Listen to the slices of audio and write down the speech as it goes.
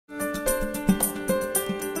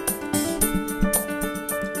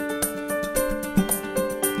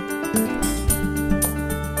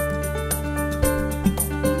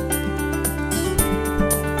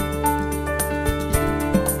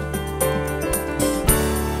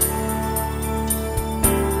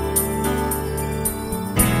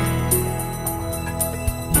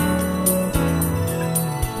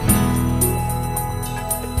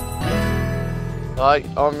Hi,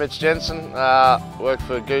 I'm Mitch Jensen, work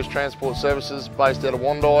for Goose Transport Services based out of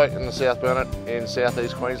Wandai in the South Burnett in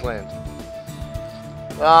southeast Queensland.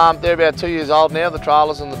 They're about 2 years old now, the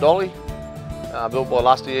trailers and the dolly, built by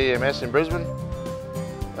Lusty EMS in Brisbane.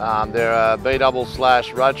 They're a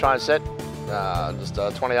B-double/road train set, just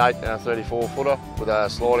a 28 and a 34 footer with a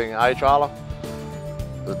sliding A trailer.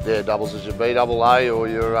 Their doubles is your B-double-A or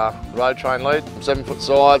your road train lead. 7-foot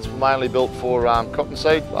sides, mainly built for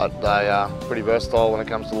cottonseed, but they are pretty versatile when it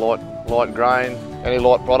comes to light grain. Any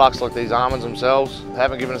light products like these almonds themselves.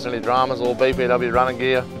 Haven't given us any dramas or BPW running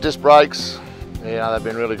gear. Disc brakes, they've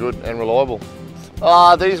been really good and reliable.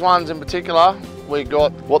 These ones in particular, we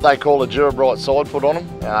got what they call a Durabright side put on them.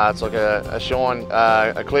 It's like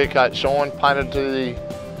a clear coat shine painted to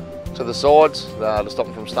the sides to stop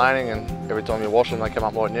them from staining, and every time you wash them they come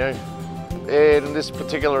up like new. In this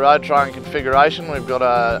particular road train configuration we've got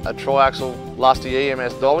a triaxle Lusty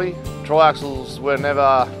EMS dolly. Triaxles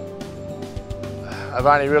have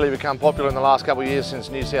only really become popular in the last couple of years since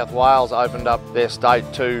New South Wales opened up their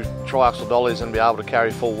state to triaxle dollies and be able to carry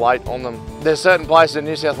full weight on them. There's certain places in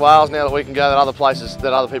New South Wales now that we can go that other places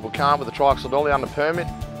that other people can't with the triaxle dolly under permit.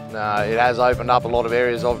 It has opened up a lot of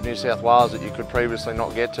areas of New South Wales that you could previously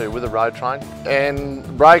not get to with a road train. And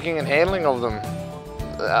braking and handling of them,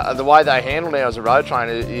 the way they handle now as a road train,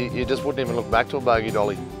 you just wouldn't even look back to a bogie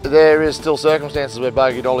dolly. There is still circumstances where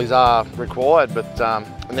bogie dollies are required, but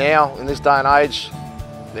now in this day and age,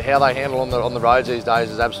 how they handle on the roads these days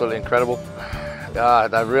is absolutely incredible.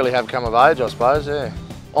 They really have come of age, I suppose, yeah.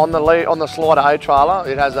 On the slider A trailer,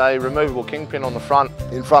 it has a removable kingpin on the front,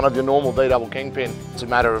 in front of your normal B-double kingpin. It's a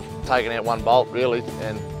matter of taking out one bolt really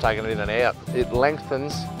and taking it in and out. It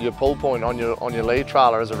lengthens your pull point on your lead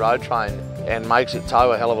trailer as a road train and makes it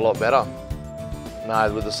tow a hell of a lot better.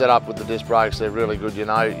 No, with the setup with the disc brakes, they're really good. You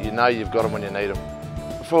know you've got them when you need them.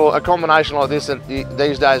 For a combination like this,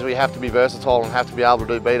 these days we have to be versatile and have to be able to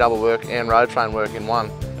do B-double work and road train work in one.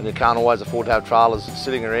 And you can't always afford to have trailers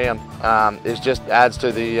sitting around. It just adds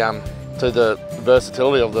to the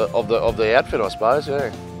versatility of the outfit, I suppose.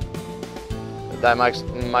 Yeah, they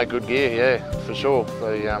make good gear. Yeah, for sure.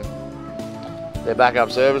 Their backup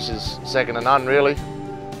service is second to none, really.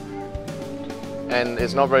 And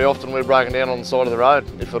it's not very often we're breaking down on the side of the road,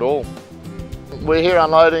 if at all. We're here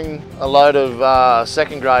unloading a load of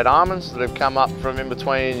second grade almonds that have come up from in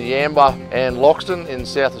between Yamba and Loxton in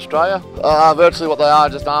South Australia. Virtually what they are,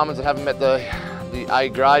 just almonds that haven't met the A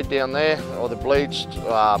grade down there, or the blanched,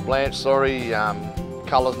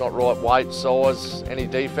 colour's not right, weight, size, any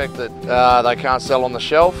defect that they can't sell on the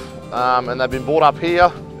shelf. And they've been brought up here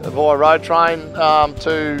via road train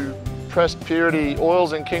to Pressed Purity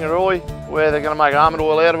Oils in Kingaroy, where they're going to make almond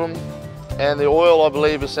oil out of them. And the oil, I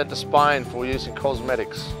believe, is sent to Spain for use in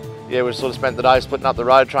cosmetics. Yeah, we sort of spent the day splitting up the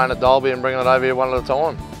road train at Dalby and bringing it over here one at a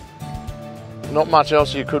time. Not much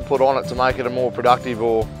else you could put on it to make it a more productive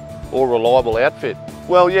or reliable outfit.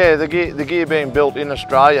 Well, yeah, the gear being built in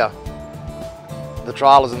Australia, the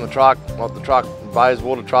trailers in the truck, like the truck,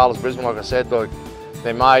 Bayswater trailers, Brisbane, like I said,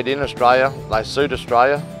 they're made in Australia, they suit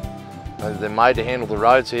Australia, they're made to handle the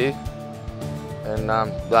roads here, and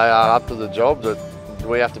they are up to the job that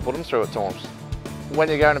we have to put them through at times. When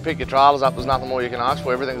you're going to pick your trailers up, there's nothing more you can ask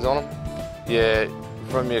for, everything's on them. Yeah,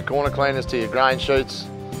 from your corner cleaners to your grain chutes,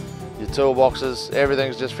 your toolboxes,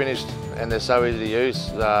 everything's just finished and they're so easy to use.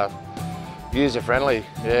 User friendly,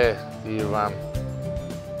 yeah, they're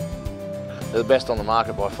the best on the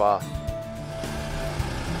market by far.